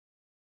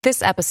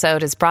This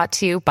episode is brought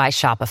to you by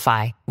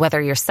Shopify.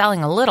 Whether you're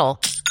selling a little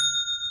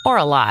or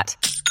a lot,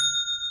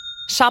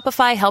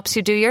 Shopify helps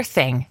you do your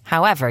thing,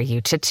 however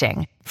you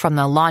cha-ching. From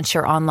the launch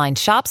your online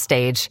shop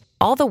stage,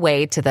 all the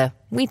way to the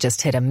we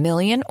just hit 1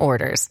 million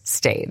orders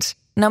stage.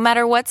 No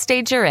matter what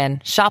stage you're in,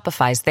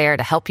 Shopify's there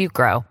to help you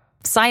grow.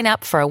 Sign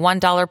up for a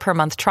 $1 per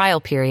month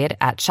trial period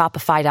at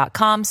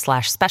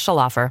shopify.com/special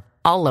offer,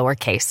 all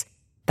lowercase.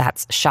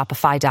 That's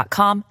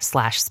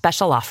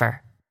shopify.com/special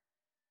offer.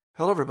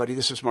 Hello, everybody.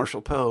 This is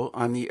Marshall Poe.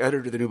 I'm the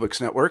editor of the New Books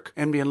Network.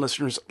 NBN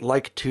listeners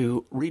like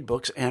to read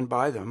books and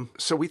buy them.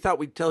 So we thought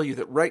we'd tell you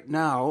that right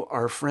now,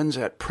 our friends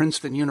at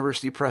Princeton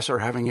University Press are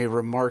having a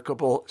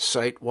remarkable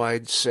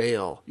site-wide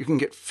sale. You can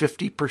get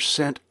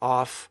 50%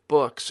 off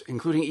books,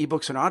 including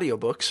ebooks and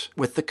audiobooks,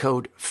 with the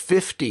code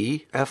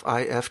 50,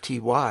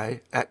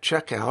 F-I-F-T-Y, at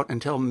checkout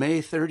until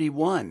May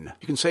 31.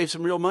 You can save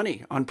some real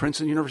money on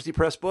Princeton University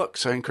Press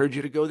books. I encourage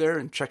you to go there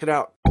and check it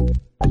out.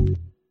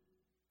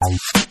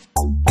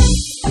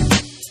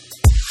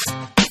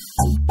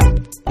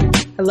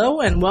 Hello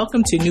and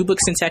welcome to New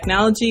Books in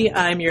Technology.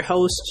 I'm your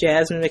host,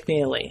 Jasmine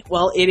McNeely.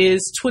 Well, it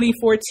is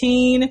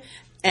 2014,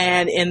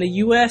 and in the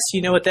U.S.,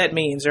 you know what that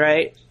means,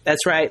 right?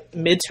 That's right,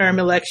 midterm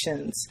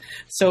elections.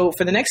 So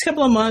for the next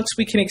couple of months,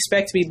 we can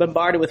expect to be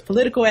bombarded with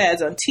political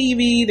ads on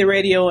TV, the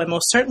radio, and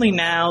most certainly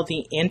now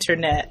the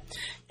internet.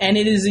 And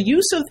it is the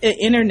use of the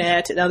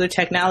internet and other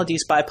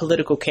technologies by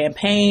political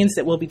campaigns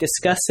that we'll be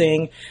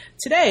discussing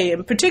today,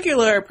 in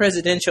particular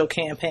presidential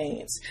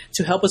campaigns.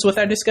 To help us with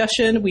our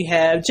discussion, we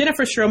have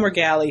Jennifer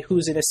Stromer-Galley,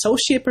 who's an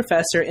associate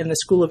professor in the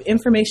School of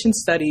Information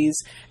Studies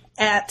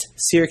at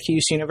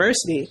Syracuse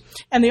University,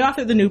 and the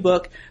author of the new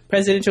book,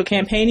 Presidential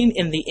Campaigning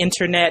in the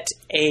Internet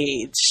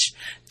Age.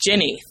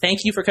 Jenny, thank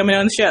you for coming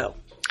on the show.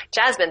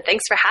 Jasmine,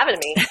 thanks for having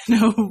me.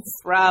 No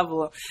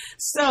problem.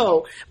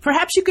 So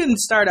perhaps you can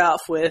start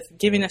off with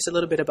giving us a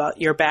little bit about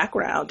your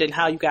background and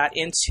how you got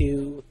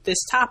into this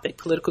topic,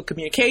 political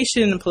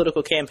communication and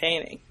political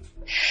campaigning.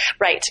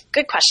 Right.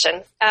 Good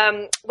question.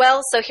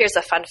 So here's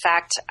a fun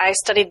fact. I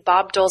studied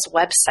Bob Dole's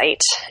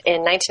website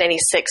in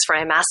 1996 for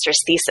my master's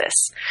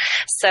thesis.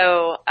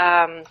 So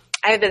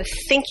I've been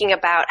thinking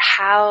about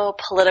how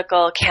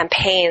political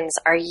campaigns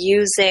are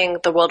using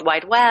the World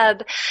Wide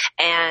Web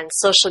and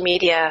social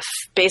media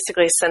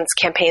basically since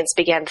campaigns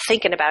began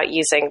thinking about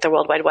using the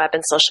World Wide Web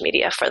and social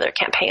media for their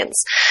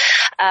campaigns.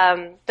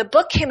 The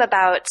book came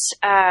about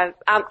kind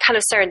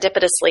of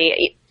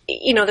serendipitously.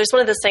 You know, there's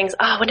one of those things,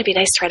 wouldn't it be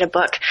nice to write a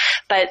book?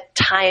 But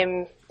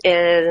time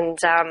and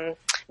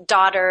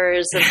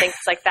daughters and things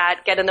like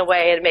that get in the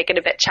way and make it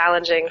a bit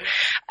challenging.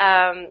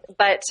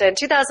 But in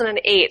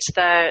 2008,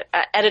 the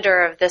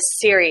editor of this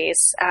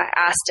series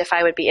asked if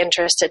I would be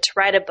interested to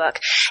write a book.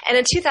 And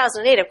in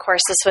 2008, of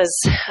course, this was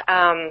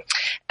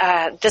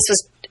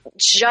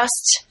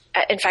just,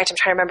 in fact, I'm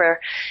trying to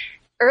remember,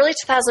 early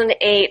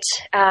 2008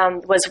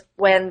 was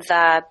when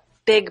the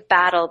big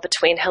battle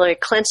between Hillary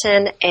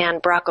Clinton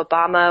and Barack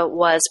Obama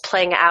was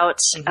playing out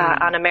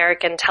on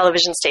American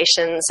television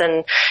stations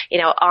and,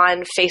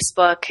 on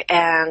Facebook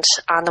and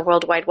on the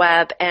World Wide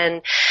Web.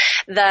 And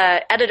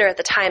the editor at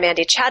the time,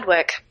 Andy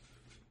Chadwick,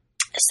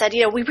 said,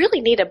 we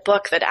really need a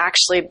book that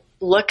actually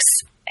looks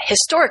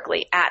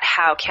historically at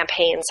how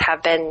campaigns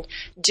have been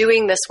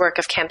doing this work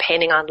of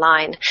campaigning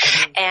online.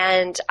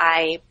 And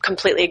I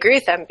completely agree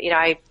with them.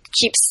 I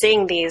keep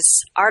seeing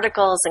these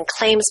articles and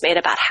claims made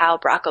about how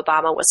Barack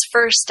Obama was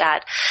first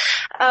at,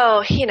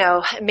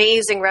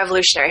 amazing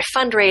revolutionary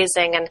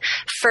fundraising and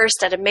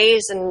first at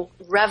amazing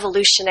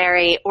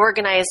revolutionary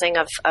organizing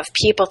of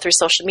people through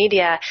social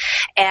media.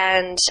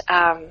 And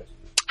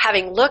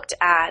having looked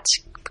at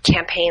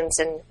campaigns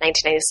in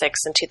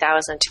 1996 and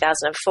 2000,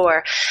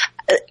 2004,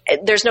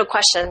 there's no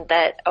question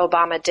that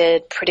Obama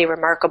did pretty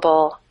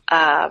remarkable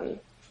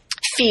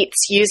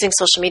feats using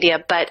social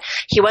media, but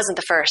he wasn't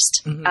the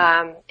first. In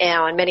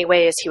many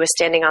ways, he was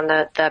standing on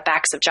the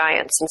backs of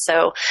giants. And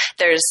so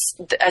there's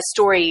a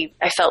story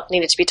I felt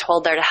needed to be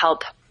told there to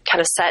help kind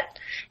of set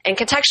and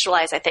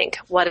contextualize, I think,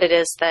 what it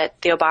is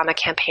that the Obama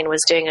campaign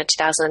was doing in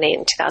 2008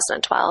 and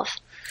 2012.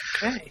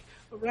 Okay.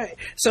 All right.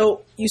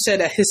 So you said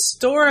a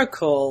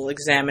historical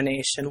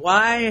examination.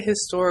 Why a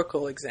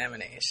historical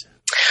examination?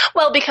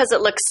 Well, because it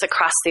looks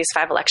across these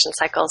 5 election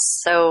cycles.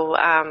 So,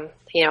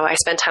 I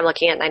spent time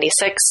looking at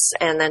 96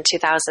 and then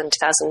 2000,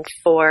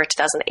 2004,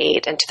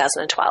 2008, and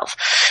 2012.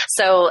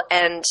 So,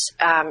 and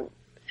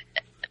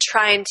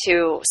trying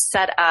to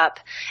set up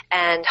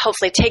and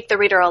hopefully take the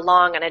reader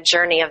along on a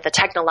journey of the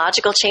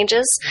technological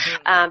changes,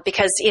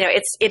 because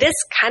it is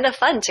kind of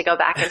fun to go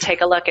back and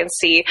take a look and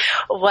see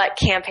what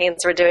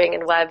campaigns were doing in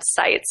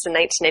websites in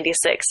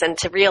 1986, and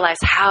to realize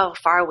how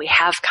far we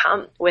have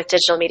come with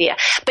digital media,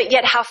 but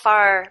yet how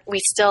far we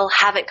still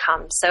haven't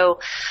come. So,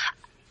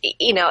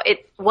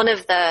 one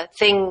of the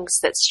things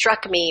that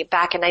struck me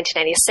back in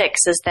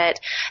 1996 is that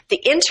the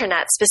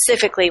internet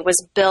specifically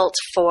was built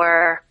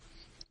for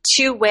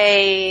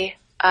two-way,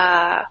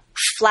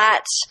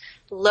 flat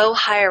low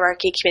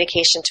hierarchy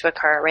communication to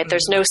occur, right?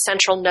 There's no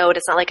central node.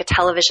 It's not like a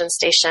television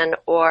station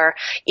or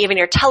even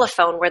your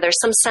telephone where there's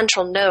some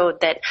central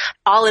node that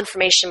all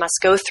information must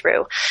go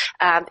through.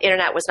 The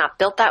internet was not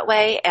built that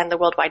way, and the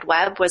World Wide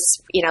Web was,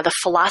 the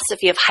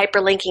philosophy of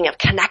hyperlinking, of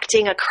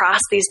connecting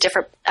across these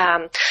different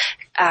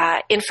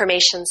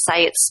information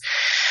sites.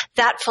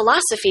 That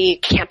philosophy,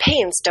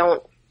 campaigns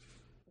don't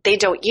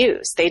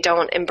use, they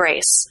don't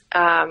embrace.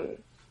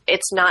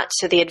 It's not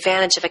to the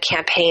advantage of a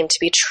campaign to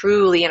be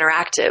truly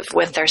interactive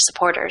with their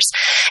supporters.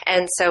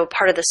 And so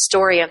part of the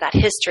story of that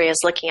history is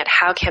looking at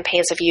how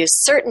campaigns have used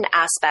certain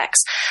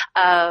aspects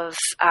of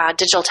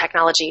digital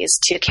technologies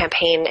to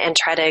campaign and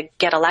try to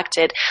get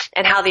elected,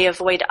 and how they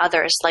avoid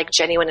others, like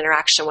genuine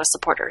interaction with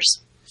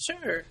supporters.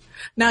 Sure.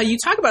 Now, you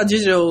talk about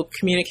digital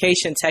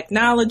communication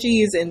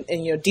technologies and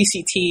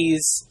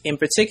DCTs in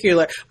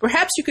particular.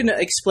 Perhaps you can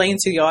explain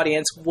to the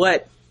audience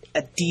what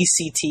a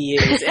DCT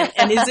is,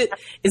 and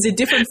is it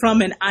different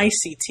from an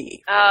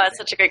ICT? Oh, that's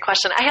such a great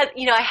question. I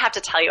have to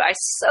tell you, I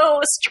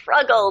so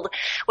struggled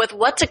with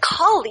what to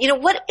call.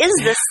 What is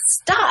this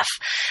stuff?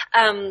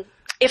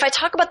 If I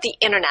talk about the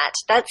internet,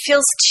 that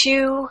feels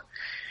too.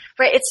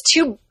 Right, it's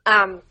too,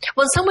 in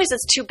some ways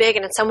it's too big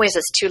and in some ways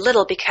it's too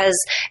little, because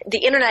the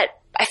internet,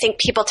 I think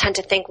people tend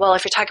to think, well,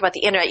 if you're talking about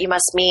the internet, you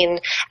must mean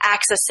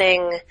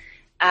accessing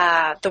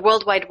the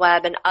World Wide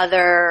Web and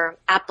other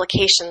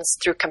applications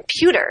through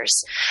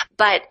computers.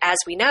 But as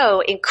we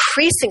know,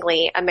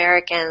 increasingly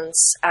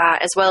Americans,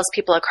 as well as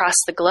people across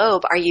the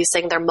globe, are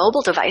using their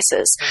mobile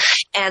devices.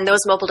 And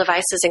those mobile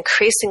devices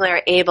increasingly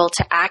are able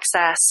to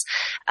access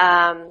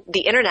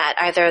the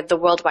internet, either the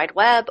World Wide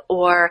Web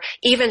or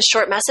even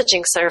short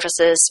messaging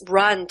services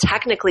run,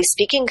 technically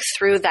speaking,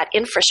 through that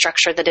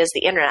infrastructure that is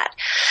the internet.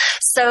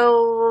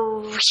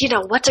 So,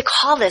 what to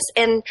call this?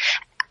 And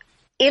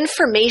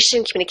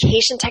information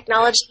communication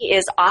technology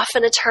is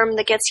often a term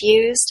that gets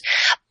used,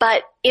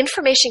 but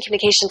information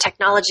communication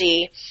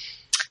technology,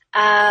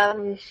 I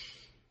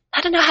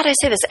don't know how to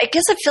say this. I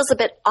guess it feels a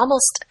bit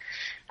almost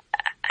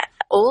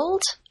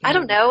old. I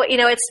don't know.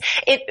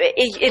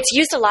 It's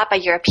used a lot by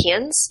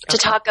Europeans to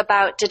talk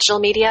about digital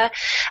media.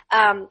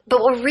 But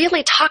what we're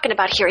really talking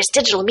about here is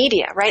digital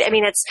media, right? I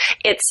mean, it's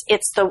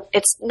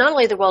not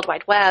only the World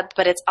Wide Web,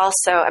 but it's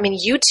also,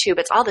 YouTube,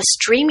 it's all the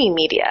streaming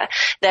media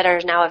that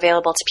are now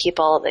available to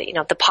people.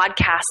 The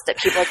podcast that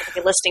people are going to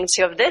be listening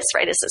to of this,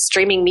 right, is a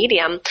streaming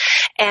medium,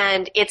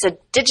 and it's a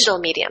digital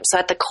medium. So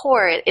at the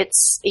core,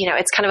 it's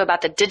kind of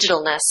about the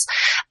digitalness.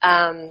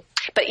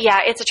 But yeah,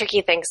 it's a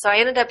tricky thing. So I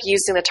ended up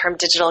using the term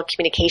digital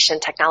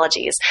communication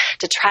technologies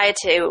to try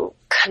to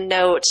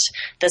connote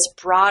this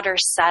broader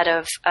set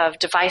of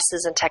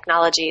devices and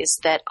technologies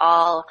that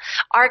all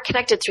are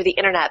connected through the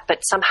internet, but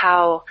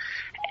somehow,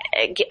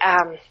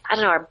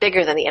 are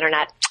bigger than the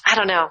internet. I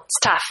don't know. It's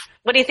tough.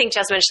 What do you think,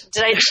 Jasmine?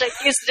 Should I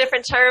use a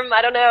different term?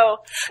 I don't know.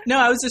 No,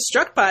 I was just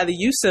struck by the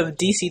use of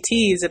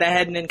DCTs that I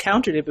hadn't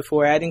encountered it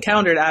before. I'd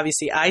encountered,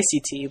 obviously,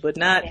 ICT, but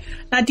not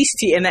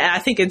DCT. And I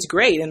think it's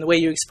great. And the way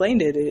you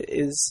explained it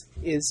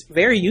is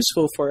very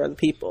useful for other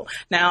people.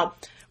 Now,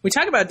 we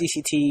talk about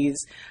DCTs.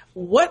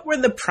 What were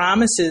the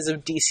promises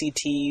of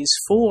DCTs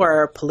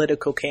for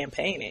political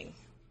campaigning?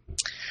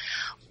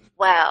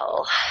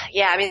 Well,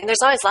 yeah,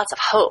 there's always lots of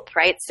hope,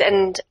 right?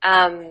 And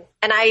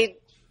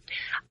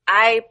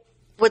I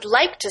would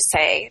like to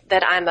say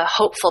that I'm a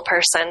hopeful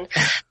person,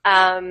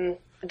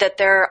 that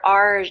there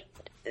are,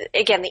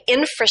 again, the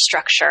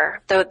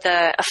infrastructure,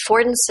 the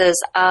affordances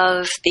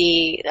of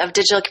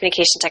digital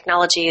communication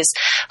technologies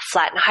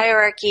flatten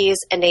hierarchies,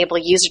 enable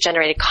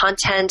user-generated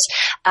content.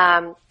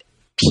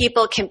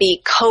 People can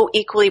be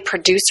co-equally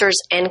producers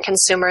and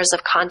consumers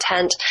of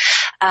content.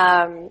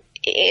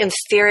 In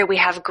theory, we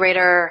have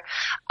greater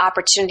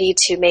opportunity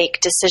to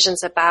make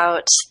decisions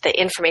about the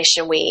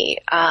information we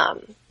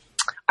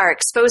are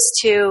exposed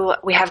to.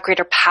 We have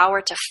greater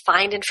power to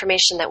find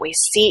information that we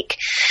seek.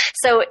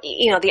 So,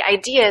 the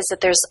idea is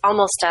that there's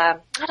almost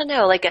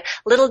like a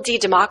little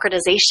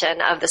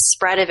de-democratization of the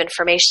spread of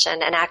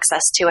information and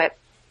access to it.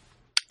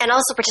 And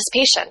also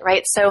participation,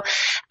 right? So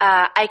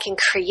I can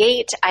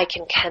create, I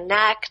can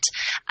connect,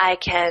 I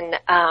can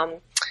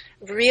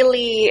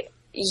really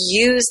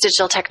use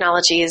digital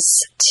technologies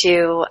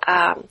to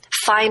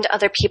find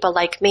other people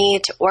like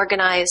me, to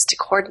organize, to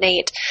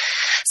coordinate.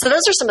 So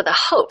those are some of the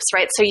hopes,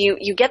 right? So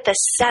you get this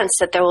sense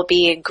that there will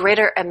be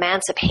greater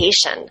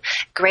emancipation,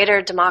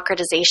 greater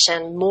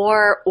democratization,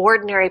 more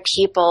ordinary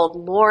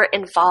people, more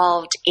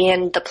involved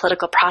in the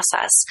political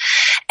process.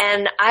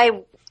 And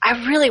I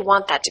really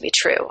want that to be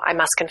true, I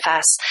must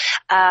confess.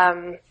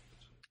 And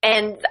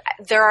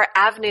there are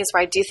avenues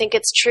where I do think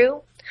it's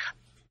true,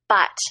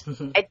 but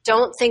I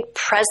don't think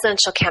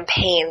presidential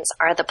campaigns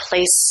are the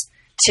place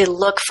to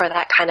look for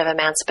that kind of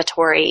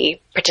emancipatory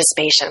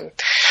participation.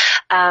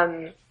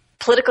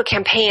 Political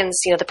campaigns,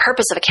 the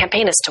purpose of a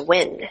campaign is to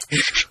win.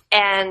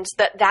 And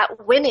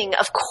that winning,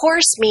 of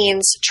course,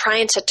 means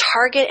trying to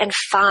target and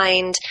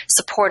find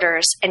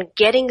supporters and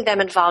getting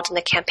them involved in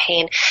the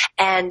campaign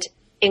and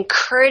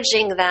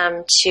encouraging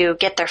them to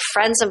get their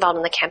friends involved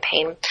in the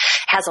campaign,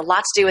 has a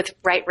lot to do with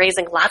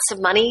raising lots of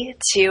money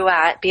to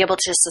be able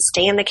to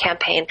sustain the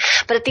campaign.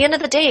 But at the end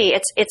of the day,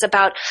 it's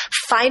about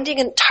finding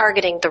and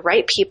targeting the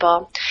right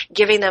people,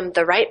 giving them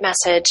the right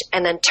message,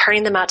 and then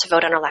turning them out to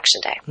vote on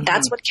election day. Mm-hmm.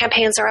 That's what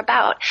campaigns are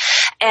about.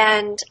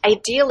 And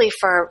ideally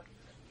for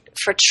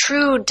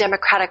true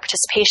democratic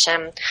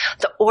participation,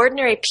 the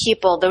ordinary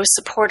people, those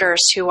supporters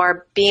who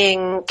are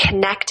being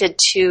connected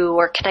to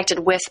or connected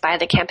with by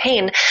the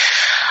campaign,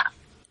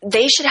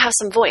 they should have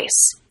some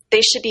voice.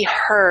 They should be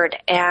heard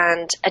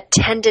and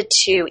attended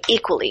to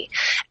equally.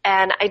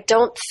 And I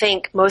don't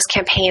think most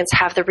campaigns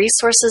have the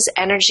resources,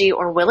 energy,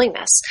 or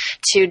willingness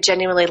to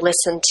genuinely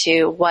listen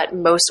to what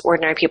most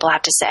ordinary people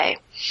have to say.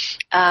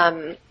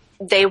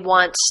 They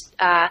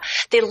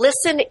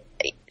listen.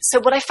 So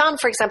what I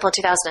found, for example, in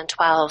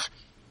 2012,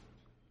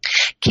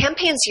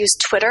 campaigns use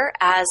Twitter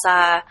as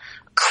a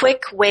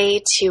quick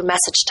way to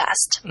message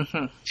test.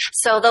 Mm-hmm.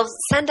 So they'll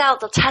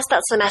test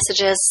out some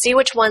messages, see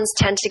which ones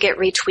tend to get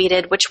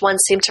retweeted, which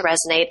ones seem to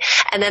resonate,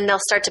 and then they'll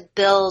start to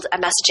build a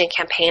messaging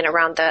campaign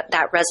around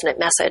that resonant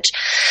message.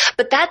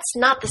 But that's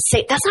not the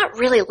same. That's not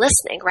really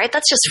listening, right?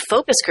 That's just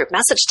focus group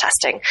message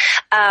testing.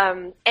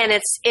 And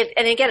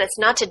again, it's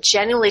not to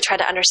genuinely try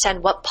to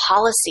understand what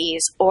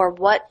policies or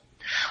what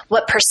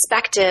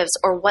perspectives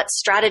or what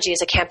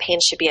strategies a campaign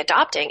should be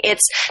adopting.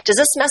 It's, does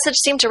this message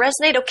seem to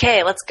resonate?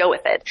 Okay, let's go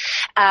with it.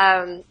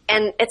 And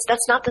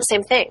that's not the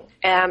same thing.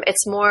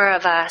 It's more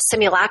of a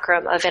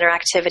simulacrum of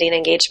interactivity and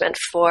engagement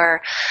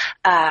for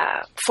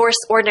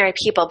ordinary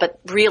people, but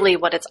really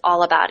what it's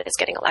all about is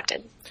getting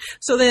elected.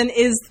 So then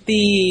is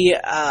the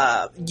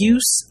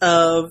use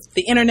of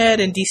the internet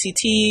and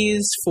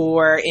DCTs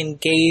for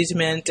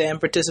engagement and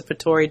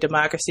participatory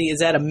democracy, is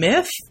that a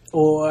myth,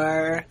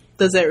 or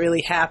does that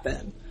really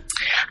happen?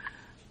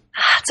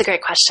 That's a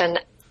great question.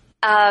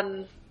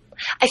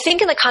 I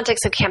think in the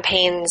context of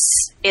campaigns,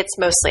 it's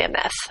mostly a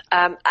myth.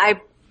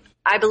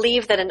 I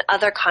believe that in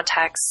other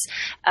contexts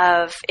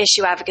of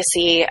issue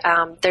advocacy,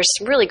 there's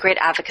some really great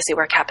advocacy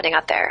work happening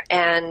out there.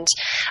 And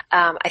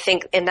I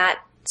think in that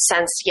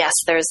sense, yes,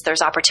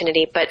 there's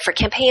opportunity. But for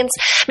campaigns,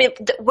 I mean,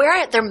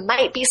 where there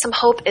might be some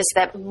hope is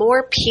that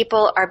more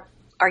people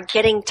are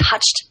getting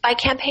touched by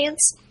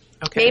campaigns.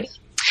 Okay. Maybe.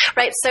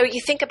 Right. So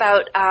you think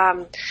about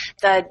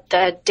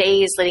the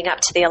days leading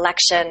up to the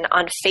election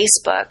on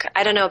Facebook.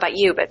 I don't know about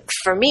you, but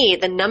for me,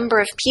 the number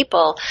of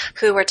people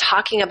who were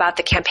talking about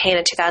the campaign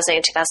in 2008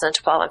 and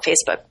 2012 on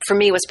Facebook, for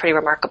me, was pretty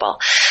remarkable.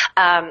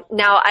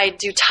 Now, I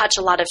do touch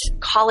a lot of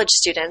college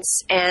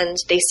students, and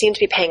they seem to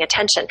be paying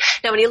attention.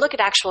 Now, when you look at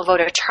actual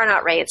voter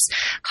turnout rates,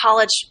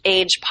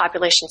 college-age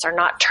populations are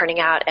not turning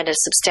out at a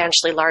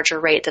substantially larger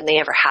rate than they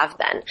ever have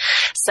been.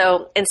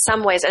 So in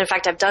some ways, and in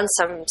fact, I've done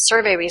some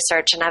survey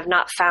research, and I've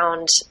not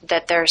found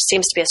that there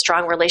seems to be a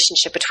strong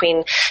relationship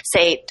between,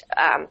 say,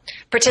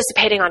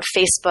 participating on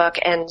Facebook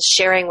and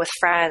sharing with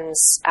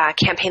friends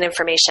campaign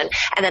information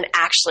and then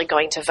actually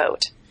going to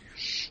vote.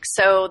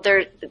 So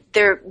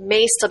there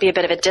may still be a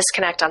bit of a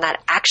disconnect on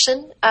that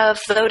action of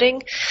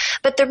voting,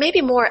 but there may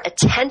be more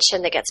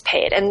attention that gets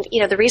paid. And,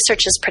 the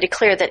research is pretty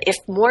clear that if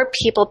more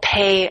people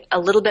pay a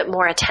little bit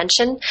more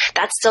attention,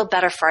 that's still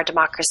better for our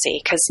democracy,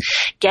 because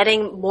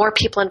getting more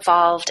people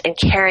involved and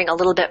caring a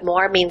little bit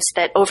more means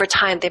that over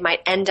time they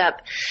might end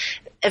up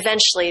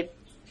eventually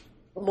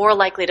more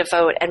likely to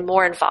vote and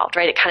more involved,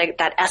 right? It kind of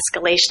that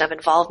escalation of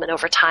involvement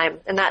over time,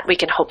 and that we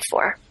can hope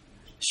for.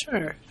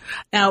 Sure.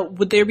 Now,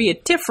 would there be a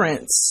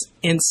difference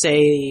in,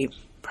 say,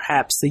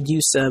 perhaps the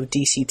use of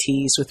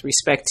DCTs with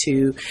respect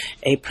to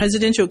a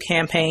presidential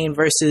campaign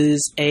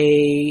versus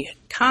a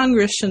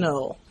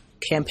congressional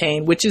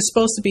campaign, which is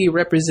supposed to be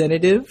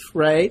representative,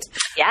 right?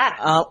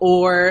 Yeah.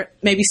 Or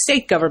maybe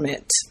state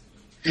government?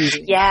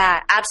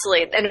 Yeah,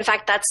 absolutely. And in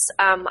fact, that's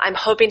I'm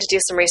hoping to do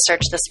some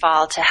research this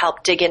fall to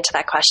help dig into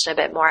that question a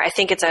bit more. I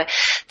think it's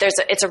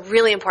a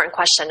really important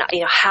question.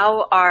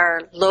 How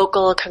are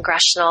local,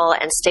 congressional,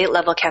 and state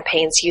level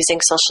campaigns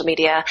using social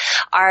media?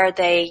 Are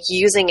they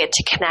using it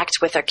to connect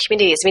with their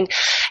communities? I mean,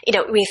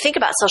 when you think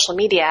about social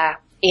media,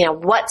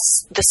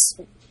 what's this?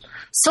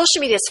 Social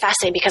media is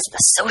fascinating because of the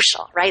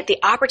social, right? The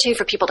opportunity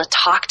for people to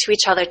talk to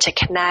each other, to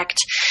connect,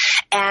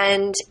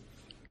 and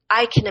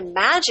I can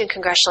imagine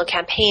congressional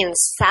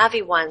campaigns,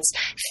 savvy ones,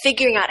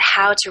 figuring out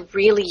how to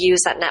really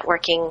use that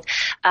networking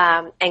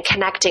and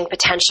connecting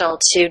potential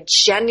to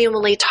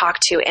genuinely talk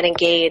to and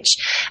engage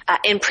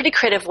in pretty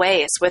creative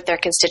ways with their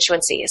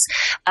constituencies.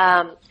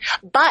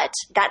 But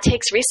that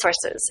takes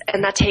resources,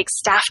 and that takes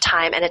staff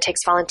time, and it takes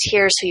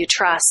volunteers who you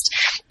trust.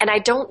 And I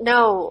don't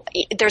know,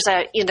 there's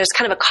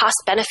kind of a cost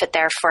benefit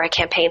there for a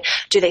campaign.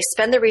 Do they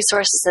spend the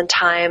resources and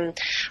time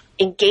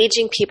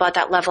engaging people at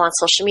that level on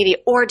social media,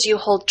 or do you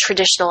hold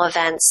traditional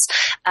events,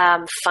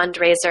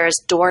 fundraisers,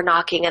 door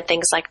knocking, and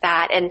things like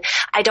that? And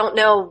I don't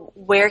know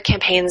where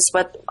campaigns,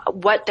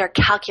 what their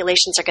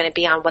calculations are going to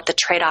be on what the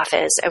trade-off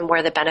is and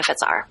where the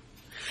benefits are.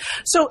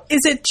 So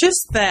is it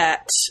just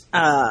that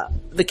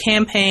the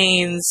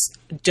campaigns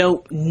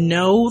don't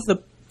know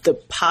the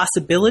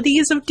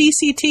possibilities of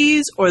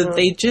DCTs, or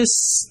they just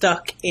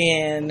stuck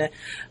in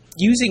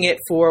using it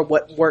for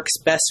what works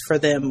best for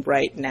them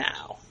right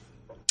now?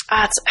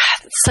 It's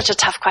such a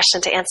tough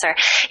question to answer.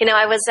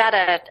 I was at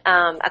a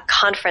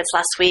conference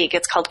last week.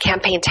 It's called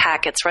Campaign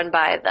Tech. It's run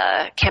by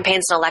the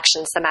Campaigns and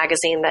Elections, the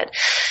magazine that,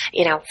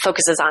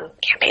 focuses on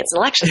campaigns and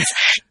elections.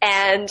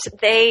 And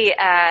they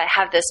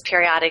have this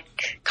periodic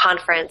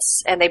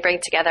conference, and they bring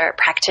together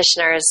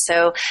practitioners,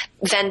 so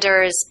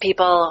vendors,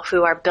 people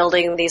who are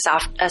building these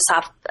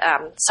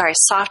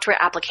software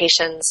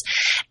applications,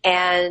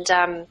 and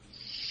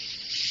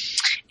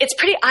it's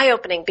pretty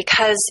eye-opening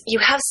because you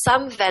have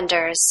some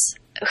vendors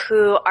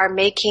who are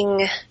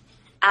making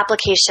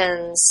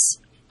applications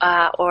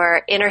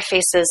or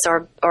interfaces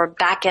or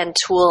back-end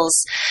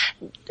tools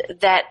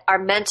that are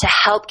meant to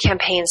help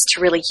campaigns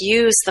to really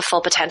use the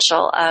full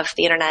potential of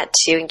the internet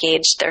to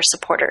engage their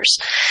supporters.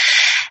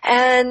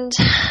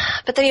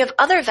 But then you have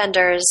other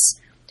vendors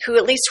who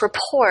at least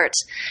report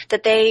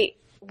that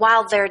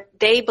while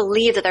they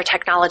believe that their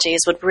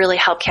technologies would really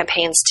help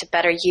campaigns to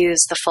better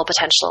use the full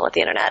potential of the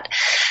internet,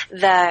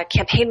 the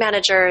campaign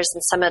managers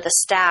and some of the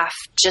staff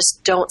just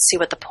don't see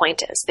what the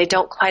point is. They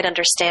don't quite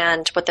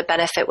understand what the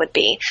benefit would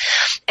be.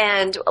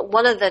 And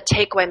one of the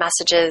takeaway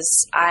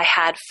messages I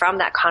had from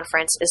that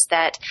conference is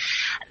that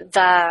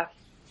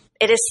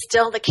it is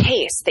still the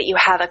case that you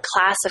have a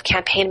class of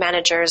campaign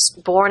managers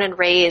born and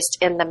raised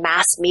in the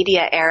mass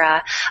media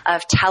era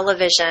of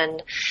television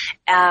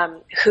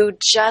who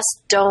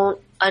just don't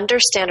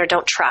understand or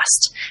don't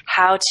trust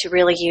how to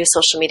really use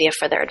social media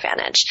for their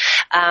advantage.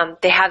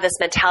 They have this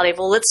mentality of,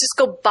 well, let's just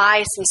go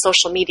buy some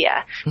social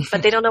media,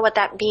 but they don't know what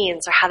that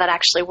means or how that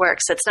actually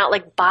works. It's not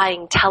like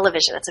buying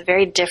television. It's a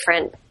very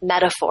different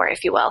metaphor,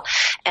 if you will,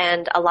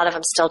 and a lot of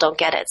them still don't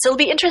get it. So it'll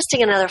be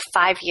interesting in another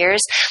 5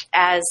 years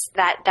as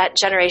that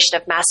generation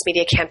of mass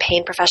media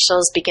campaign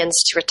professionals begins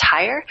to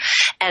retire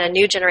and a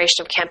new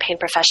generation of campaign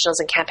professionals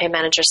and campaign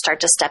managers start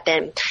to step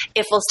in,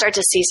 if we'll start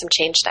to see some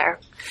change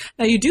there.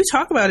 Now, you do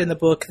talk about in the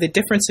book the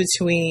difference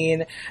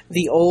between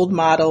the old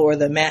model or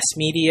the mass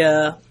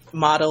media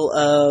model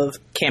of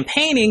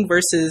campaigning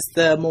versus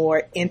the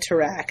more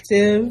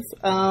interactive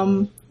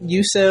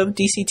use of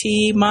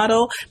DCT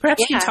model.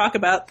 Perhaps you can talk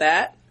about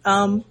that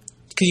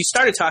because you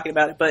started talking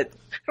about it, but...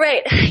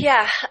 Right,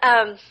 yeah.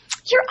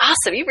 You're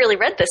awesome. You really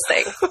read this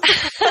thing.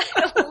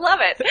 I love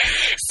it.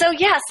 So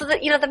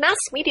the mass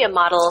media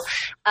model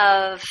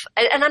of,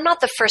 and I'm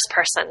not the first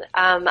person.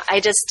 I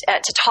just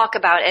to talk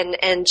about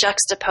and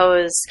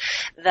juxtapose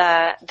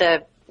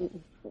the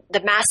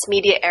mass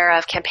media era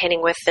of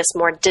campaigning with this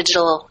more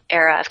digital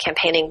era of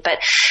campaigning. But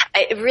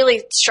it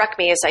really struck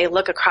me as I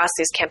look across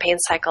these campaign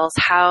cycles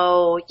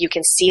how you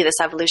can see this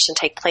evolution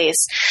take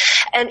place.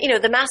 And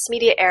the mass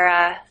media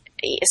era,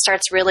 it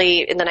starts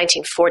really in the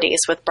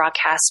 1940s with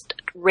broadcast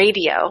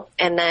radio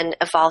and then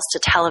evolves to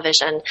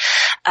television.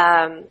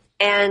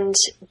 And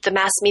the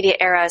mass media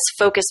era is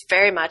focused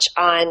very much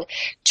on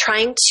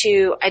trying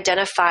to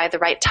identify the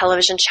right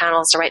television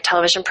channels, the right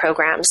television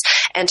programs,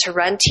 and to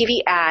run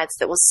TV ads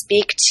that will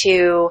speak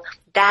to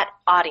that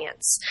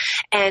audience.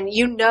 And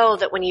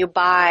that when you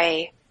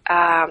buy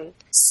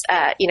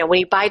when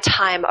you buy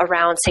time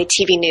around, say,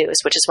 TV news,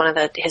 which is one of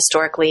the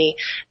historically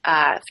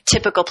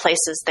typical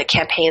places that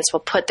campaigns will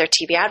put their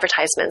TV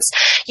advertisements,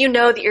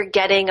 that you're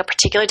getting a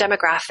particular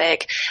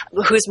demographic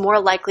who's more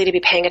likely to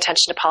be paying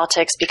attention to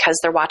politics because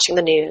they're watching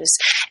the news.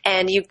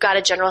 And you've got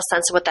a general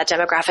sense of what that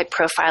demographic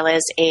profile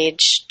is: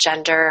 age,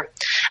 gender,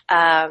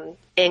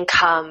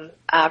 income,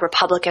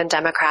 Republican,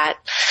 Democrat.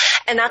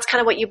 And that's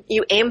kind of what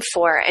you aim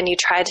for, and you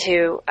try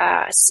to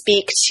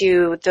speak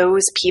to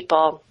those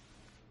people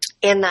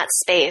in that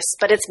space,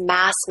 but it's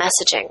mass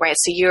messaging, right?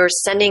 So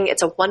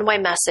it's a one-way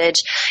message.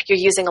 You're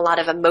using a lot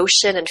of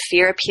emotion and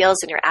fear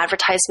appeals in your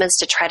advertisements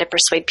to try to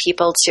persuade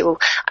people to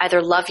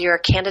either love your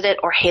candidate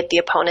or hate the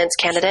opponent's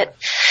candidate.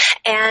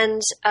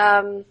 And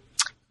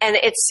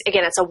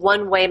it's a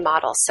one-way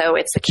model. So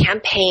it's the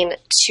campaign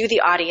to the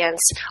audience.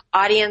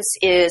 Audience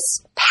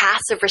is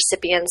passive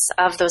recipients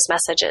of those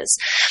messages.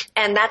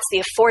 And that's the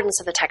affordance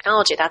of the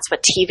technology. That's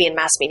what TV and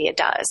mass media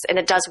does. And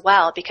it does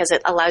well because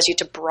it allows you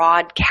to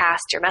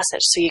broadcast your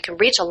message. So you can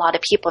reach a lot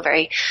of people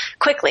very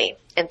quickly,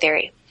 in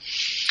theory.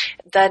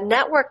 The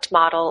networked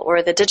model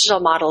or the digital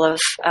model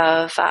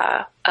of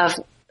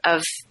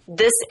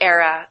this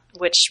era,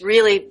 which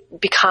really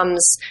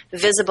becomes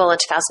visible in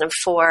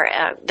 2004.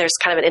 There's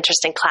kind of an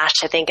interesting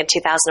clash, I think, in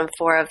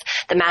 2004 of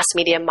the mass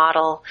media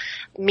model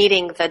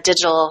meeting the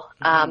digital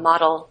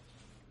model.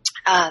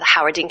 The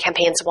Howard Dean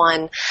campaign's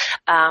one.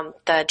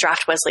 The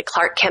Draft Wesley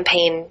Clark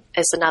campaign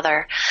is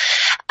another.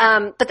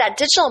 But that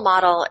digital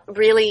model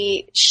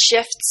really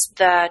shifts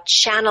the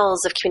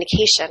channels of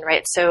communication,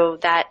 right? So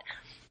that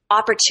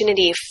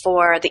opportunity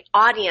for the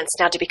audience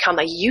now to become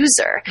a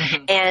user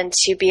and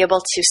to be able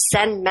to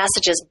send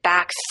messages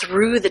back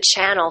through the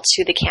channel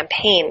to the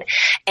campaign.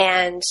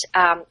 And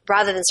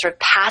rather than sort of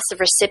passive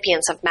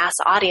recipients of mass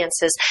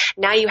audiences,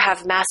 now you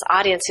have mass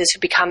audiences who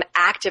become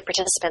active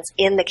participants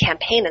in the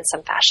campaign in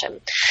some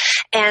fashion.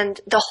 And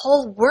the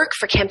whole work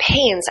for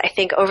campaigns, I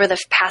think, over the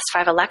past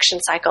 5 election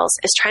cycles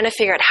is trying to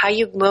figure out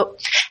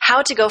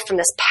how to go from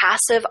this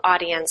passive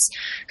audience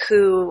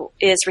who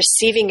is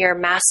receiving your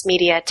mass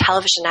media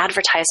television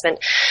advertisement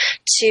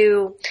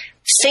to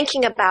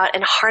thinking about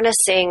and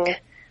harnessing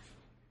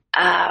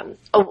I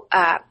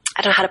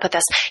don't know how to put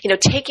this,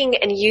 taking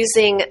and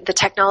using the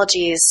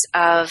technologies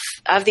of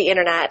the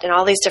internet and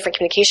all these different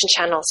communication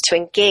channels to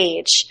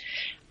engage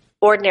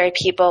ordinary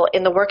people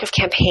in the work of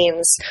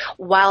campaigns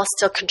while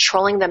still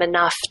controlling them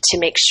enough to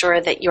make sure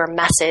that your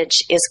message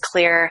is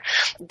clear,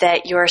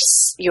 that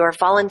your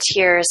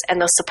volunteers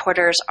and those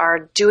supporters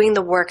are doing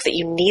the work that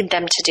you need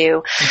them to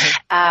do,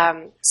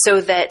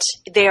 so that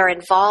they are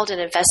involved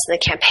and invest in the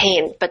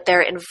campaign, but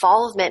their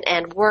involvement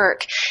and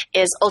work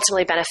is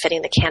ultimately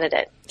benefiting the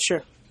candidate.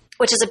 Sure.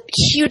 Which is a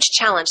huge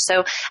challenge.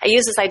 So I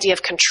use this idea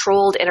of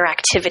controlled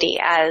interactivity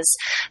as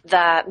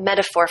the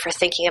metaphor for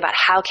thinking about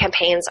how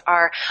campaigns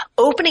are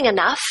opening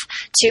enough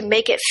to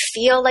make it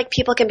feel like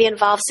people can be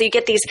involved. So you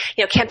get these,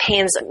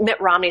 campaigns. Mitt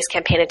Romney's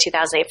campaign in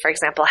 2008, for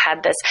example,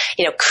 had this,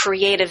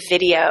 creative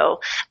video,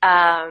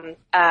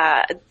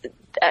 a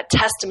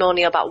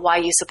testimonial about why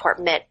you support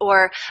Mitt,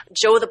 or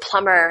Joe the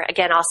Plumber,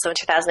 again, also in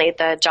 2008,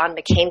 the John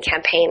McCain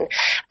campaign,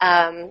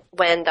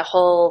 when the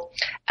whole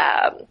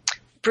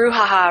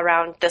brouhaha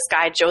around this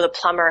guy, Joe the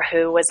Plumber,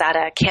 who was at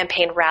a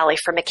campaign rally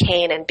for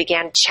McCain and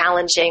began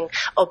challenging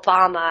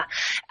Obama.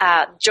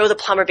 Joe the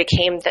Plumber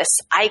became this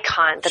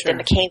icon that the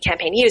McCain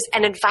campaign used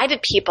and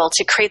invited people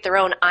to create their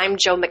own I'm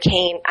Joe the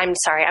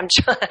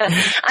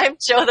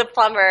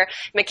Plumber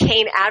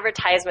McCain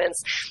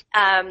advertisements.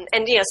 And,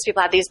 so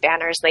people have these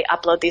banners, they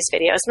upload these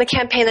videos, and the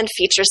campaign then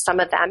features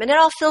some of them, and it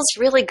all feels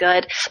really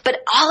good.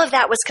 But all of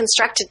that was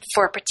constructed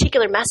for a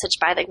particular message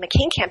by the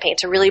McCain campaign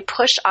to really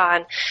push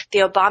on the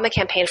Obama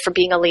campaign for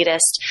being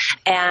elitist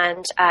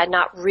and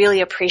not really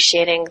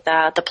appreciating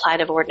the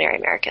plight of ordinary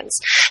Americans.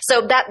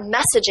 So that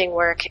messaging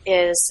work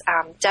is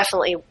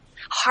definitely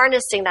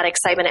harnessing that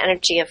excitement and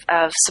energy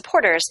of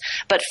supporters,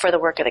 but for the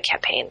work of the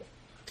campaign.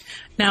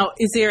 Now,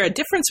 is there a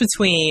difference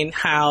between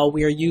how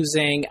we are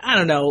using,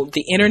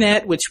 the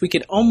internet, which we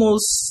could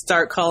almost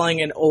start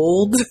calling an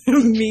old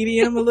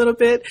medium a little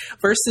bit,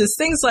 versus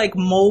things like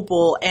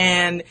mobile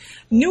and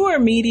newer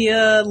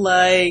media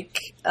like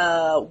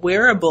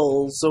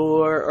wearables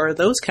or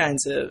those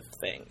kinds of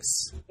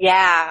things?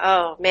 Yeah.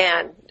 Oh,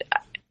 man.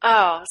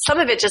 Oh, some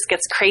of it just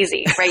gets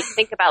crazy, right?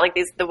 Think about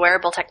the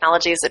wearable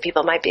technologies that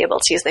people might be able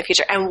to use in the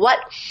future. And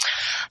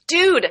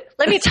dude,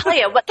 let me tell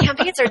you, what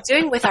campaigns are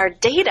doing with our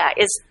data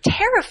is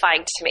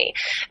terrifying to me.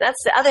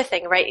 That's the other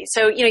thing, right?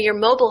 So, your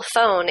mobile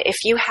phone, if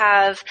you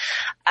have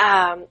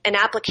an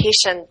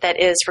application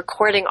that is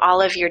recording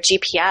all of your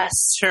GPS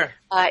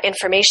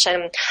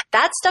information,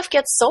 that stuff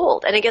gets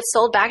sold, and it gets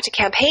sold back to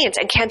campaigns,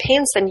 and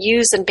campaigns then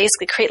use and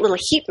basically create little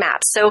heat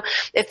maps. So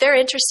if they're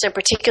interested in a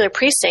particular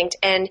precinct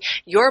and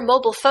your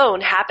mobile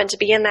phone happened to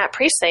be in that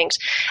precinct,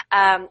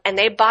 and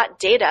they bought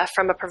data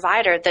from a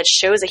provider that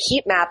shows a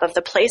heat map of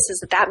the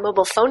places that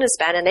mobile phone has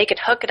been, and they could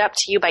hook it up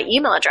to you by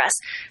email address,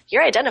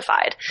 you're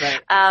identified. Right.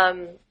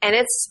 And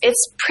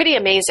it's pretty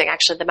amazing,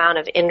 actually, the amount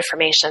of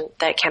information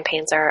that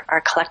campaigns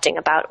are collecting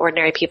about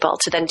ordinary people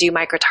to then do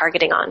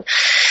micro-targeting on.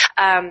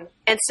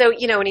 And so,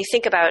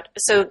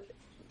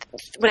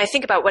 when I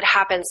think about what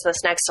happens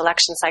this next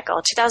election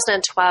cycle,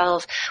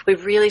 2012, we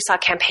really saw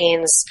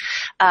campaigns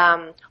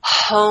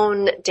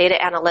hone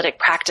data analytic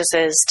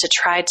practices to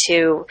try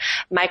to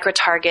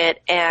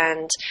micro-target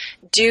and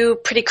do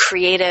pretty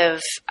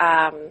creative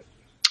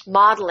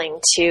modeling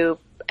to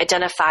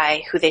identify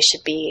who they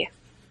should be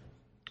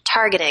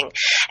targeting.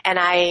 And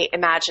I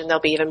imagine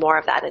there'll be even more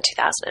of that in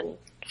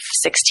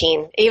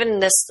 2016, even in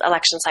this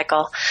election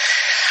cycle.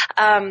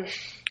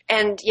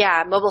 And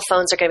yeah, mobile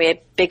phones are going to be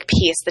a big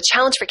piece. The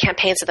challenge for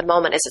campaigns at the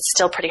moment is it's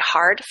still pretty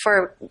hard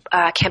for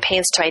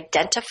campaigns to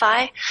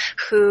identify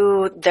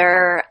who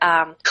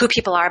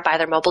people are by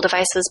their mobile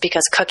devices,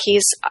 because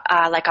cookies,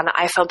 like on the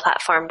iPhone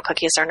platform,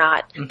 cookies are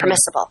not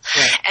permissible.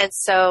 Right. And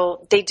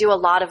so they do a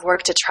lot of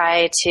work to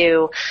try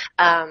to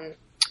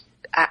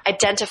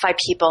identify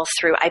people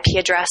through IP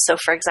address. So,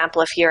 for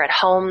example, if you're at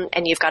home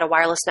and you've got a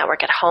wireless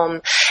network at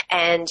home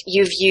and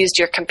you've used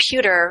your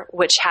computer,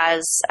 which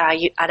has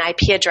an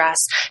IP address,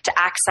 to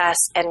access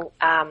and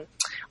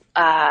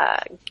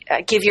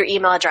give your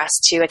email address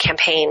to a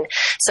campaign.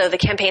 So the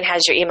campaign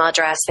has your email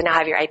address, they now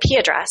have your IP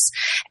address,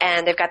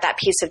 and they've got that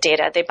piece of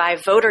data. They buy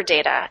voter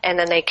data, and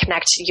then they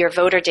connect your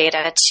voter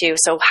data to,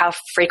 so how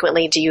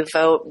frequently do you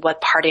vote?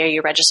 What party are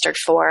you registered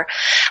for?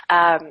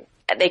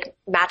 They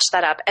match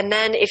that up. And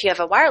then if you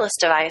have a wireless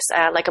device,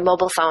 like a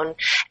mobile phone,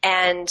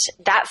 and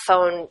that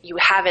phone you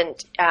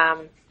haven't,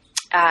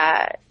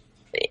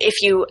 if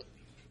you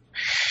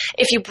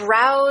if you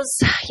browse,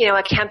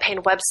 a campaign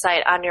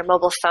website on your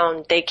mobile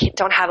phone, they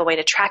don't have a way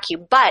to track you.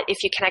 But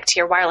if you connect to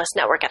your wireless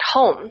network at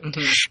home,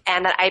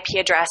 and that IP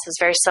address is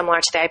very similar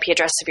to the IP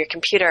address of your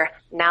computer,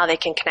 now they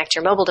can connect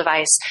your mobile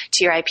device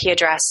to your IP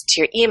address,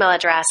 to your email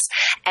address,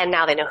 and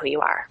now they know who you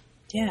are.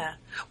 Yeah.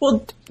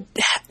 Well,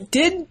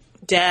 did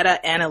data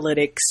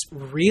analytics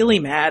really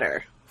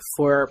matter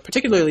for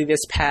particularly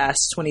this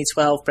past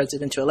 2012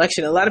 presidential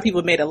election? A lot of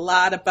people made a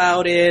lot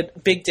about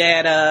it, big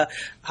data,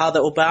 how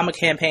the Obama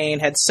campaign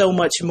had so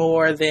much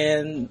more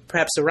than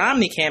perhaps the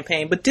Romney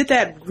campaign, but did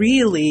that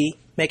really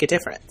make a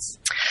difference?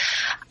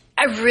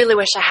 I really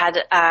wish I had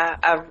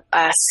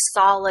a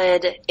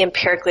solid,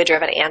 empirically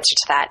driven answer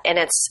to that. And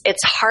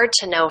it's hard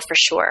to know for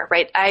sure,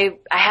 right? I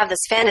have this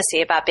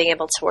fantasy about being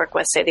able to work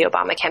with, say, the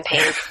Obama campaign,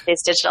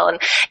 Face Digital,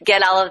 and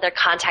get all of their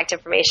contact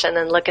information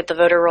and look at the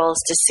voter rolls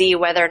to see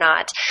whether or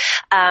not,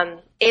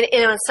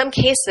 in some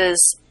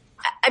cases,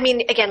 I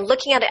mean, again,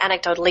 looking at it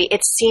anecdotally,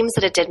 it seems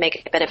that it did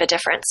make a bit of a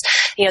difference.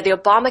 The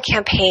Obama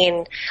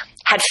campaign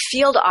had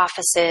field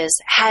offices,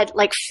 had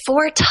like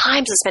 4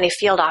 times as many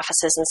field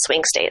offices in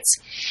swing states.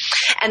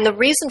 And the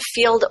reason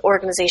field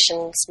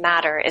organizations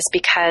matter is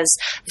because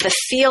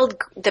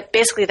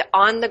basically the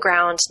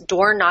on-the-ground,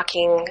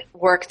 door-knocking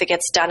work that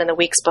gets done in the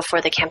weeks before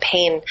the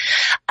campaign,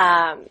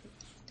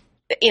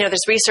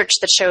 there's research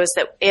that shows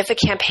that if a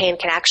campaign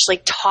can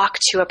actually talk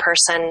to a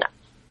person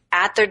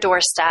at their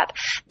doorstep,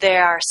 they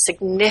are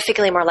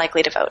significantly more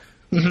likely to vote.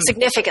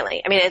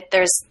 Significantly. I mean,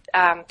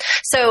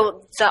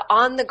 so the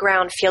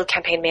on-the-ground field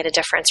campaign made a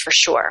difference for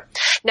sure.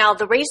 Now,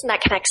 the reason that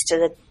connects to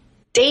the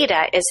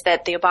data is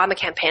that the Obama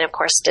campaign, of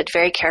course, did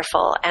very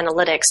careful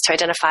analytics to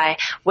identify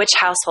which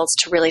households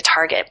to really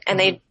target. And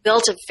they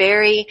built a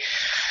very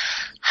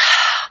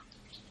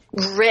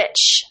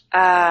rich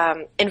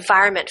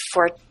environment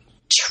for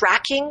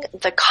tracking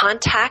the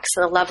contacts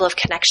and the level of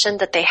connection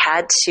that they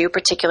had to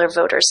particular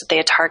voters that they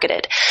had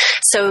targeted.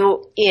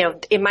 So,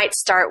 it might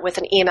start with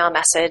an email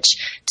message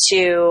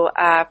to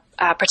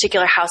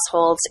particular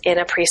households in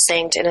a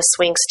precinct, in a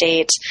swing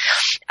state,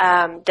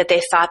 that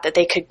they thought that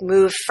they could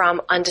move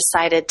from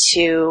undecided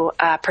to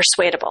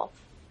persuadable.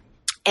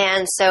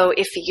 And so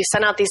if you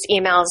send out these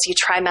emails, you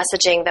try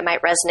messaging that might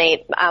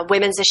resonate.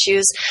 Women's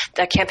issues,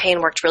 the campaign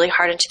worked really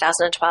hard in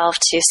 2012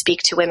 to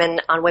speak to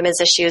women on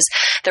women's issues.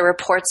 There were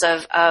reports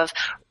of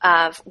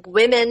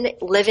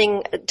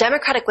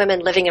Democratic women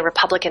living in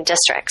Republican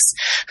districts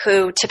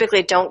who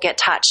typically don't get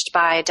touched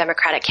by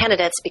Democratic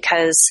candidates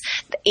because,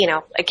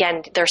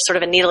 again, they're sort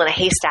of a needle in a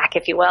haystack,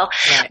 if you will.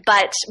 Right.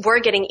 But we're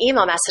getting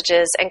email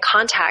messages and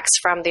contacts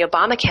from the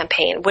Obama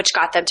campaign, which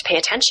got them to pay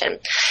attention.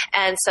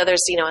 And so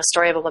there's, a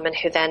story of a woman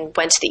who then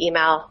went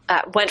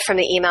from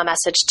the email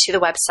message to the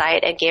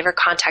website and gave her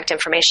contact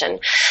information.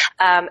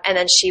 And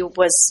then she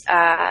was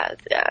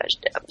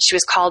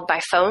called by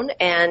phone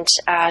and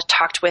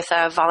talked with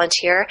a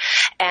volunteer.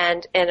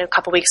 And in a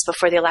couple weeks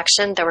before the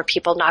election, there were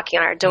people knocking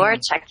on our door,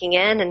 checking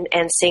in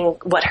and seeing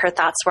what her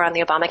thoughts were on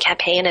the Obama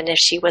campaign and if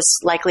she was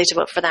likely to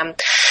vote for them.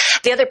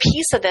 The other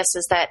piece of this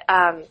is that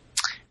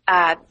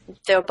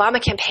the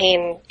Obama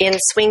campaign in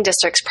swing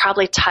districts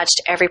probably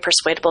touched every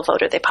persuadable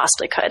voter they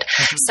possibly could.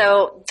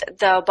 So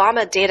the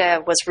Obama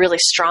data was really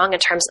strong in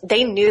terms,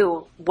 they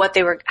knew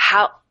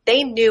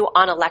they knew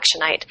on election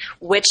night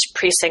which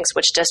precincts,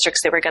 which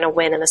districts they were going to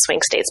win in the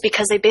swing states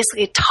because they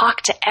basically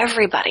talked to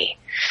everybody,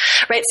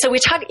 right? So we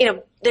talk,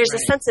 there's a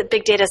sense that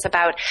big data is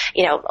about,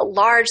 a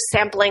large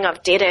sampling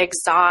of data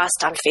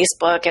exhaust on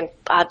Facebook and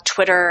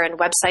Twitter and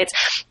websites.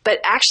 But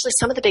actually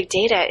some of the big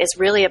data is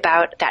really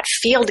about that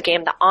field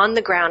game, the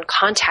on-the-ground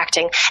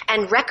contacting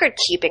and record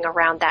keeping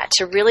around that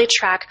to really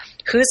track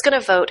who's going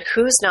to vote,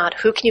 who's not,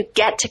 who can you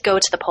get to go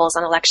to the polls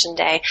on election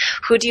day,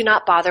 who do you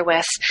not bother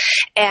with.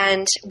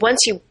 And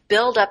once you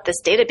build up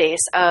this database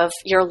of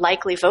your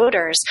likely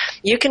voters,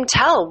 you can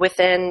tell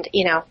within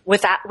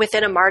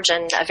a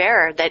margin of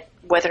error that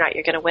whether or not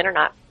you're going to win or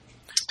not.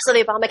 So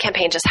the Obama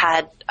campaign just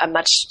had a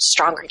much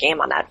stronger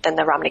game on that than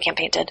the Romney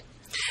campaign did.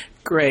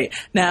 Great.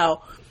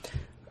 Now,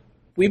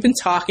 we've been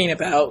talking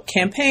about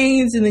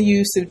campaigns and the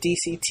use of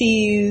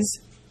DCTs.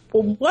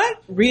 Well,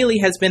 what really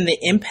has been the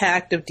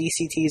impact of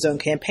DCTs on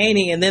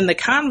campaigning? And then the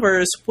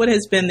converse, what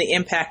has been the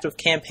impact of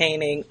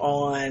campaigning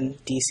on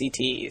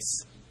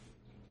DCTs?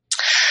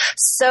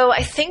 So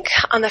I think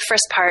on the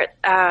first part,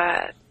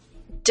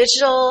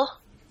 digital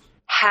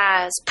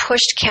has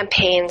pushed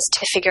campaigns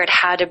to figure out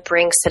how to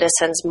bring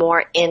citizens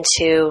more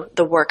into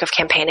the work of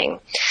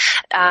campaigning.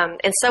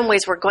 In some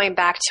ways, we're going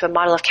back to a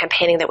model of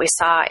campaigning that we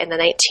saw in the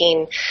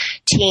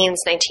 19-teens,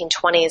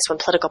 1920s, when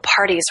political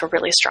parties were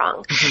really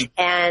strong.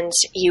 And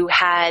you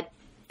had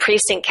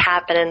precinct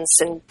captains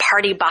and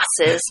party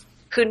bosses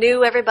who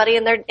knew everybody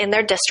in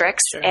their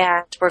districts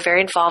and were very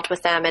involved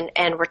with them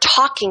and were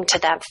talking to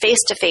them face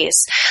to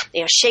face,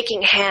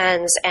 shaking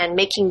hands and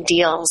making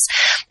deals.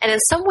 And in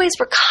some ways,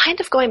 we're kind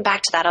of going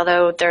back to that,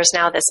 although there's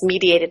now this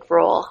mediated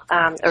role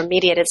or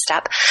mediated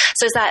step.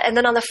 So is that, and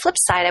then on the flip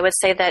side, I would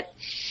say that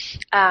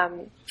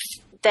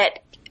that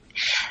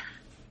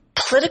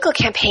political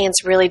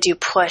campaigns really do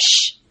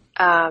push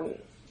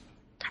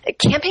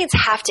campaigns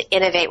have to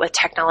innovate with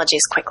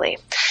technologies quickly.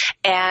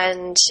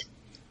 And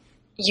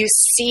you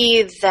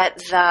see that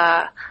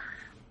the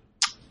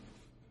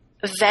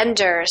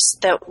vendors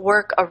that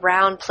work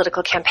around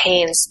political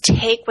campaigns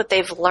take what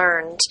they've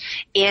learned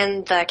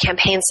in the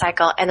campaign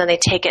cycle and then they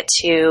take it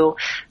to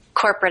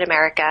corporate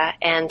America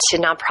and to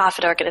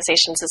nonprofit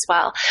organizations as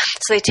well.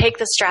 So they take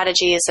the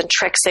strategies and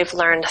tricks they've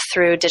learned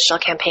through digital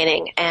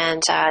campaigning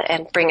and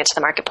bring it to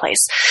the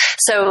marketplace.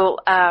 So,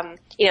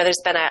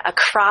 there's been a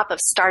crop of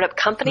startup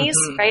companies,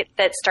 right,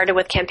 that started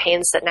with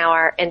campaigns that now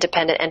are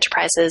independent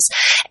enterprises.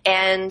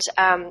 And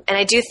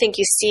I do think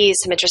you see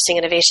some interesting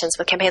innovations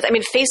with campaigns. I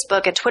mean,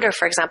 Facebook and Twitter,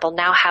 for example,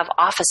 now have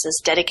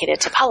offices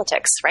dedicated to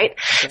politics, right?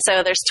 Okay.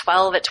 So there's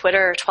 12 at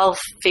Twitter, 12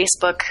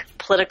 Facebook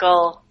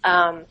political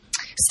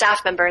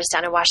staff members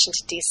down in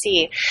Washington,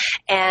 D.C.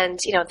 And,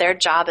 their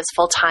job is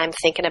full-time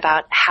thinking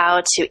about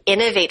how to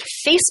innovate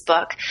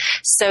Facebook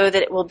so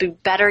that it will be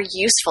better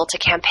useful to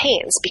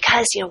campaigns.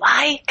 Because,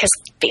 why? Because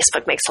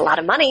Facebook makes a lot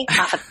of money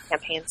off of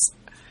campaigns.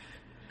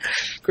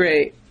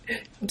 Great.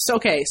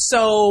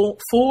 So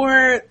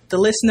for the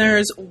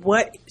listeners,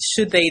 what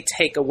should they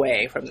take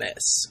away from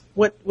this?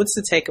 What's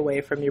the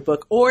takeaway from your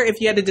book? Or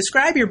if you had to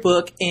describe your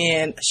book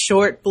in a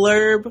short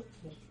blurb,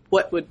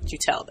 what would you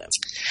tell them?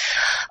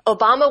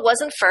 Obama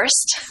wasn't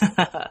first,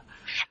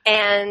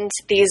 and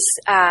these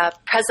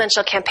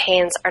presidential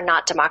campaigns are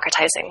not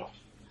democratizing.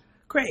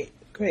 Great.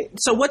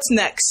 So what's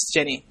next,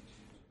 Jenny?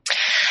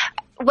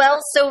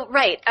 Well,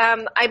 right.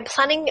 I'm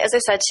planning, as I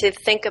said, to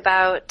think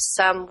about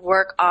some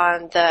work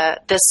on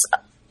this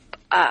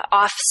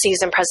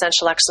off-season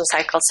presidential election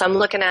cycle. So I'm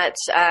looking at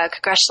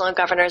congressional and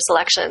governor's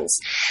elections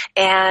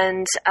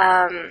and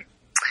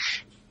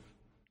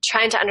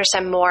trying to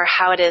understand more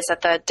how it is at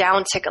the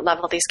down ticket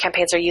level these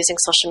campaigns are using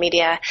social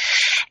media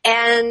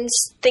and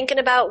thinking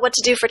about what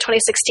to do for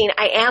 2016.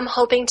 I am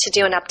hoping to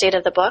do an update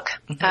of the book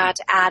to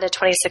add a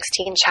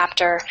 2016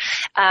 chapter.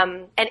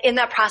 And in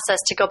that process,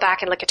 to go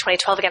back and look at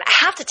 2012 again. I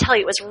have to tell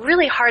you, it was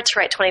really hard to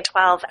write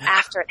 2012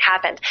 after it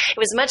happened. It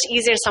was much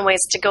easier in some ways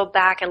to go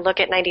back and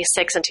look at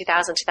 96 and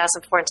 2000,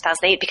 2004, and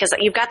 2008 because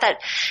you have that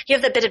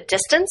bit of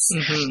distance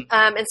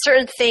and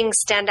certain things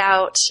stand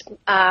out.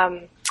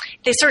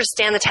 They sort of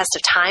stand the test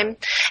of time.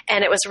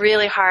 And it was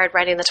really hard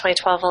writing the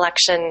 2012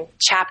 election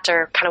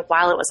chapter kind of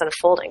while it was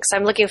unfolding. So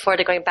I'm looking forward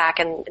to going back.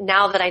 And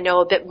now that I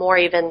know a bit more,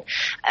 even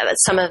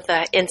some of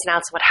the ins and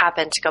outs of what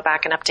happened, to go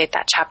back and update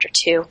that chapter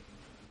too.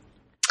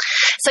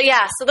 So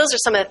those are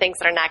some of the things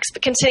that are next,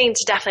 but continuing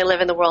to definitely live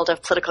in the world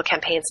of political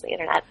campaigns and the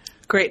internet.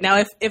 Great.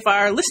 Now, if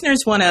our listeners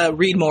want to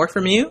read more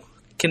from you,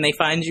 can they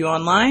find you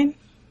online?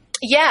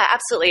 Yeah,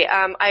 absolutely.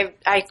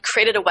 I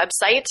created a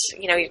website.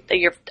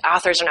 Your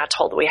authors are not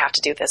told that we have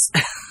to do this.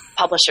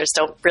 Publishers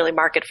don't really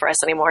market for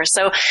us anymore.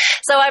 So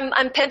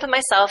I'm pimping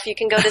myself. You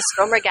can go to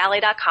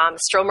stromergalley.com,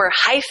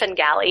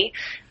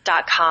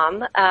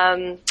 stromer-galley.com,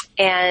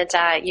 and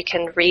you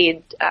can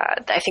read,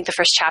 I think the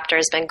first chapter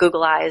has been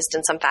Googleized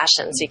in some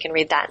fashion, so you can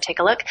read that and take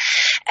a look.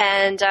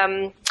 And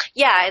and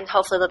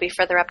hopefully there'll be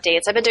further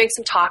updates. I've been doing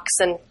some talks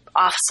and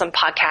off some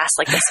podcasts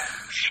like this,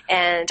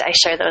 and I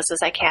share those as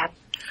I can.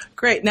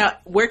 Great. Now,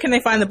 where can they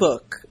find the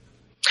book?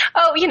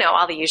 Oh,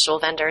 all the usual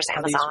vendors,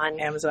 Amazon.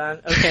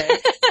 Okay.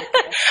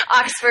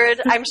 Oxford.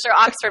 I'm sure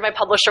Oxford, my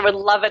publisher, would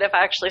love it if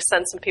I actually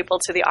sent some people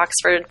to the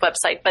Oxford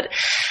website. But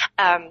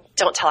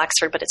don't tell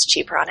Oxford, but it's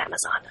cheaper on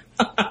Amazon.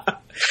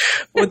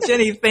 Well,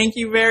 Jenny, thank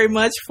you very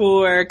much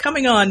for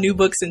coming on New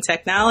Books in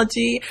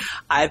Technology.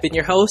 I've been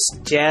your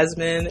host,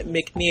 Jasmine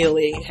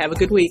McNeely. Have a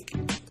good week.